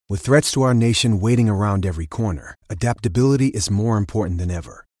With threats to our nation waiting around every corner, adaptability is more important than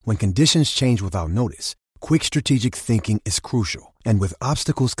ever. When conditions change without notice, quick strategic thinking is crucial. And with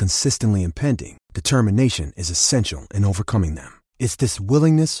obstacles consistently impending, determination is essential in overcoming them. It's this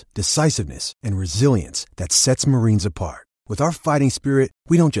willingness, decisiveness, and resilience that sets Marines apart. With our fighting spirit,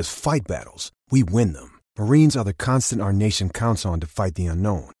 we don't just fight battles, we win them. Marines are the constant our nation counts on to fight the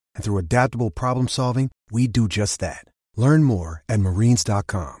unknown. And through adaptable problem solving, we do just that. Learn more at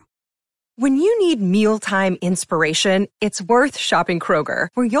marines.com. When you need mealtime inspiration, it's worth shopping Kroger,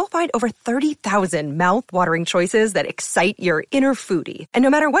 where you'll find over 30,000 mouth-watering choices that excite your inner foodie. And no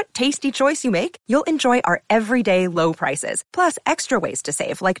matter what tasty choice you make, you'll enjoy our everyday low prices, plus extra ways to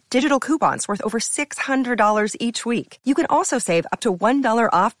save, like digital coupons worth over $600 each week. You can also save up to $1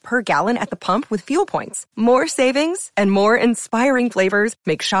 off per gallon at the pump with fuel points. More savings and more inspiring flavors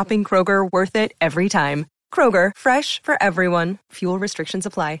make shopping Kroger worth it every time. Kroger, fresh for everyone. Fuel restrictions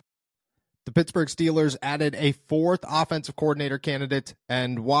apply. The Pittsburgh Steelers added a fourth offensive coordinator candidate,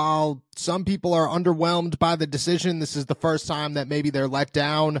 and while some people are underwhelmed by the decision, this is the first time that maybe they're let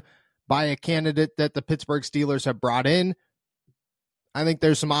down by a candidate that the Pittsburgh Steelers have brought in. I think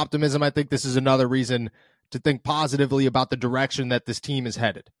there's some optimism. I think this is another reason to think positively about the direction that this team is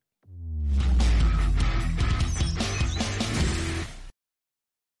headed.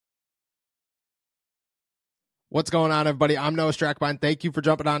 What's going on, everybody? I'm Noah Strackbein. Thank you for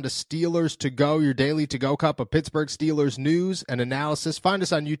jumping on to Steelers to Go, your daily to-go cup of Pittsburgh Steelers news and analysis. Find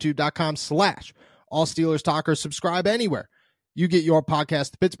us on youtube.com/All Steelers Talkers. Subscribe anywhere you get your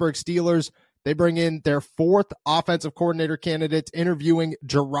podcast. The Pittsburgh Steelers, they bring in their fourth offensive coordinator candidate, interviewing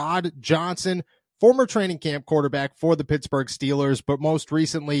Jerrod Johnson, former training camp quarterback for the Pittsburgh Steelers, but most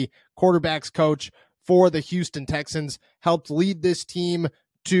recently quarterbacks coach for the Houston Texans, helped lead this team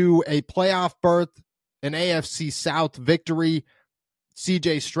to a playoff berth, an AFC South victory,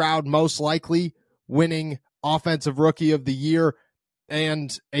 CJ Stroud most likely winning Offensive Rookie of the Year,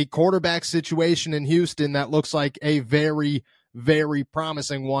 and a quarterback situation in Houston that looks like a very, very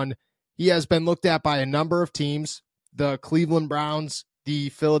promising one. He has been looked at by a number of teams, the Cleveland Browns, the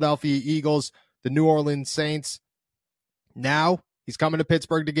Philadelphia Eagles, the New Orleans Saints. Now he's coming to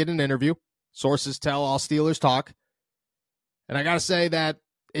Pittsburgh to get an interview. Sources tell All Steelers Talk. And I got to say that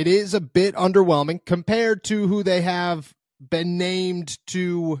it is a bit underwhelming compared to who they have been named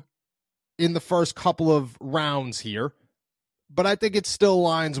to in the first couple of rounds here. But I think it still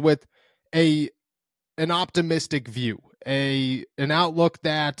aligns with an optimistic view, an outlook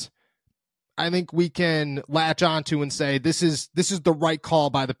that I think we can latch onto and say this is the right call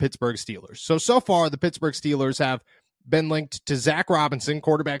by the Pittsburgh Steelers. So far, the Pittsburgh Steelers have been linked to Zach Robinson,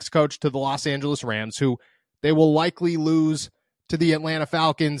 quarterbacks coach to the Los Angeles Rams, who they will likely lose to the Atlanta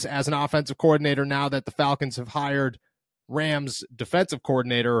Falcons as an offensive coordinator now that the Falcons have hired Rams defensive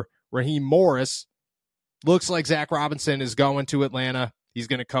coordinator Raheem Morris. Looks like Zach Robinson is going to Atlanta. He's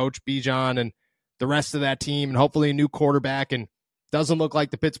going to coach Bijan and the rest of that team and hopefully a new quarterback, and doesn't look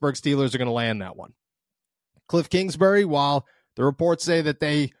like the Pittsburgh Steelers are going to land that one. Cliff Kingsbury, while the reports say that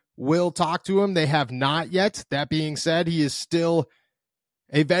they will talk to him, they have not yet. That being said, he is still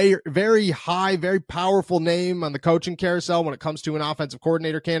a very, very high, very powerful name on the coaching carousel when it comes to an offensive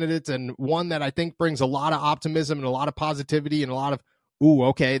coordinator candidate, and one that I think brings a lot of optimism and a lot of positivity and a lot of,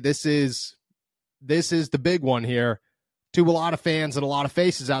 this is the big one here to a lot of fans and a lot of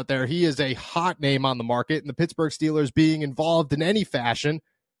faces out there. He is a hot name on the market, and the Pittsburgh Steelers being involved in any fashion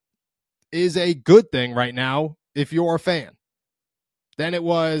is a good thing right now if you're a fan. Then it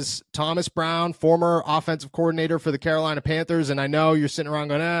was Thomas Brown, former offensive coordinator for the Carolina Panthers. And I know you're sitting around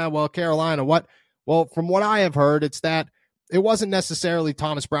going, Carolina, what? Well, from what I have heard, it's that it wasn't necessarily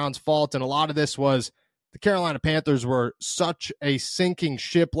Thomas Brown's fault. And a lot of this was the Carolina Panthers were such a sinking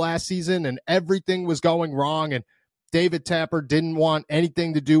ship last season and everything was going wrong. And David Tepper didn't want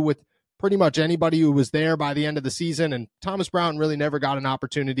anything to do with pretty much anybody who was there by the end of the season. And Thomas Brown really never got an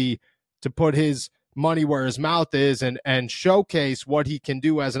opportunity to put his money where his mouth is and showcase what he can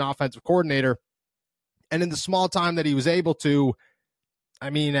do as an offensive coordinator. And in the small time that he was able to,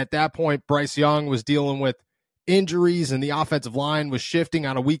 at that point, Bryce Young was dealing with injuries and the offensive line was shifting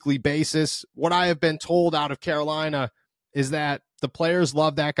on a weekly basis. What I have been told out of Carolina is that the players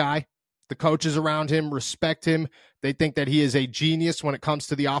love that guy. The coaches around him respect him. They think that he is a genius when it comes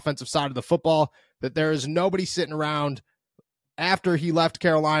to the offensive side of the football, that there is nobody sitting around after he left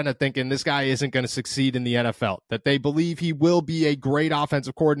Carolina thinking this guy isn't going to succeed in the NFL, that they believe he will be a great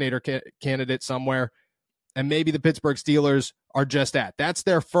offensive coordinator candidate somewhere. And maybe the Pittsburgh Steelers are just that. That's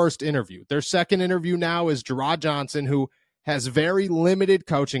their first interview. Their second interview now is Jerrod Johnson, who has very limited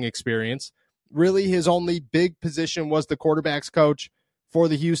coaching experience. Really, his only big position was the quarterback's coach for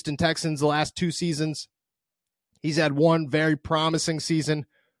the Houston Texans the last 2 seasons. He's had one very promising season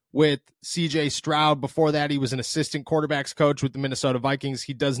with C.J. Stroud. Before that, he was an assistant quarterbacks coach with the Minnesota Vikings.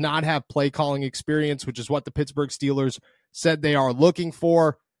 He does not have play calling experience, which is what the Pittsburgh Steelers said they are looking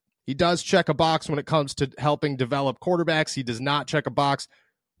for. He does check a box when it comes to helping develop quarterbacks. He does not check a box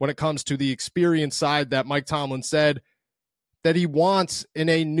when it comes to the experience side that Mike Tomlin said that he wants in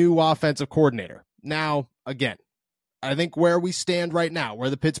a new offensive coordinator. Now, again, I think where we stand right now, where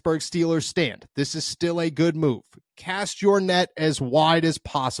the Pittsburgh Steelers stand, this is still a good move. Cast your net as wide as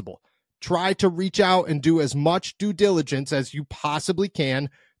possible. Try to reach out and do as much due diligence as you possibly can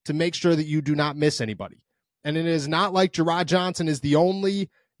to make sure that you do not miss anybody. And it is not like Jerrod Johnson is the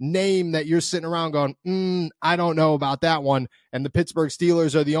only name that you're sitting around going, I don't know about that one. And the Pittsburgh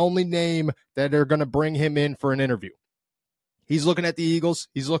Steelers are the only name that are going to bring him in for an interview. He's looking at the Eagles.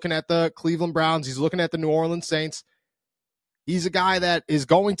 He's looking at the Cleveland Browns. He's looking at the New Orleans Saints. He's a guy that is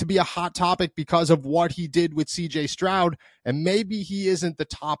going to be a hot topic because of what he did with C.J. Stroud, and maybe he isn't the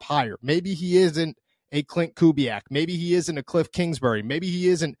top hire. Maybe he isn't a Clint Kubiak. Maybe he isn't a Cliff Kingsbury. Maybe he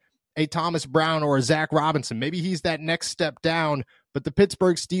isn't a Thomas Brown or a Zach Robinson. Maybe he's that next step down, but the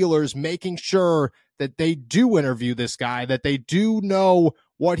Pittsburgh Steelers making sure that they do interview this guy, that they do know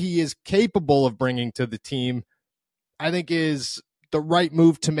what he is capable of bringing to the team, I think is the right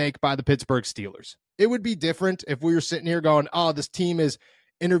move to make by the Pittsburgh Steelers. It would be different if we were sitting here going, oh, this team is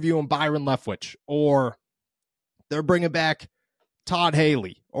interviewing Byron Leftwich, or they're bringing back Todd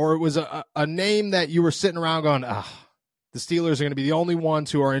Haley, or it was a name that you were sitting around going, the Steelers are going to be the only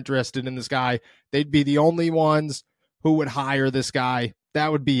ones who are interested in this guy. They'd be the only ones who would hire this guy.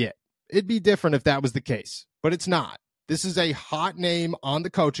 That would be it. It'd be different if that was the case, but it's not. This is a hot name on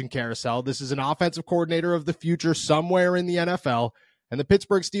the coaching carousel. This is an offensive coordinator of the future somewhere in the NFL. And the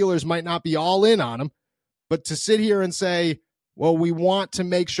Pittsburgh Steelers might not be all in on him, but to sit here and say, well, we want to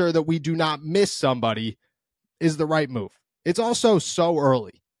make sure that we do not miss somebody is the right move. It's also so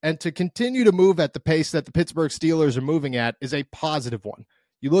early. And to continue to move at the pace that the Pittsburgh Steelers are moving at is a positive one.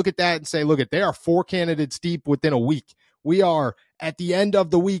 You look at that and say, look, they are 4 candidates deep within a week. We are at the end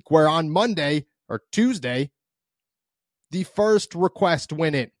of the week where on Monday or Tuesday, the first request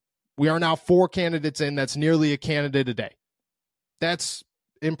went in. We are now 4 candidates in. That's nearly a candidate a day. That's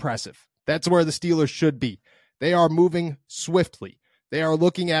impressive. That's where the Steelers should be. They are moving swiftly. They are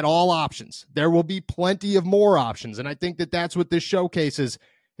looking at all options. There will be plenty of more options. And I think that that's what this showcases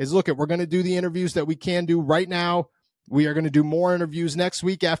is look, we're going to do the interviews that we can do right now. We are going to do more interviews next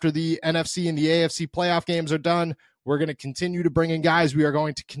week after the NFC and the AFC playoff games are done. We're going to continue to bring in guys. We are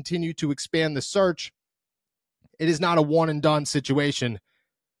going to continue to expand the search. It is not a one and done situation.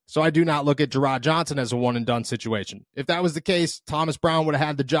 So I do not look at Jerrod Johnson as a one-and-done situation. If that was the case, Thomas Brown would have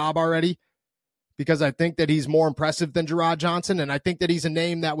had the job already because I think that he's more impressive than Jerrod Johnson, and I think that he's a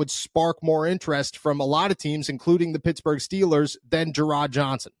name that would spark more interest from a lot of teams, including the Pittsburgh Steelers, than Jerrod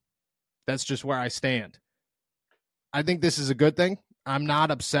Johnson. That's just where I stand. I think this is a good thing. I'm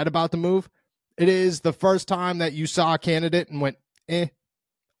not upset about the move. It is the first time that you saw a candidate and went,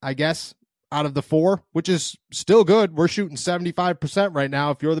 I guess, out of the 4, which is still good. We're shooting 75% right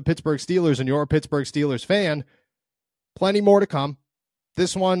now. If you're the Pittsburgh Steelers and you're a Pittsburgh Steelers fan, plenty more to come.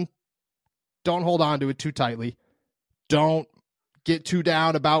 This one, don't hold on to it too tightly. Don't get too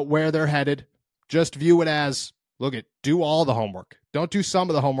down about where they're headed. Just view it as, do all the homework. Don't do some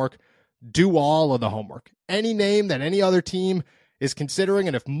of the homework. Do all of the homework. Any name that any other team is considering,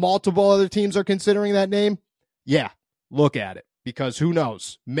 and if multiple other teams are considering that name, look at it. Because who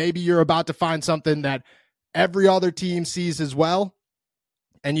knows? Maybe you're about to find something that every other team sees as well,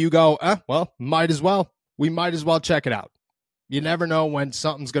 and you go, might as well. We might as well check it out. You never know when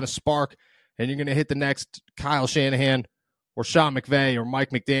something's going to spark, and you're going to hit the next Kyle Shanahan or Sean McVay or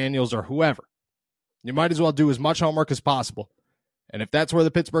Mike McDaniels or whoever. You might as well do as much homework as possible. And if that's where the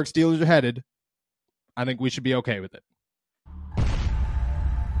Pittsburgh Steelers are headed, I think we should be okay with it.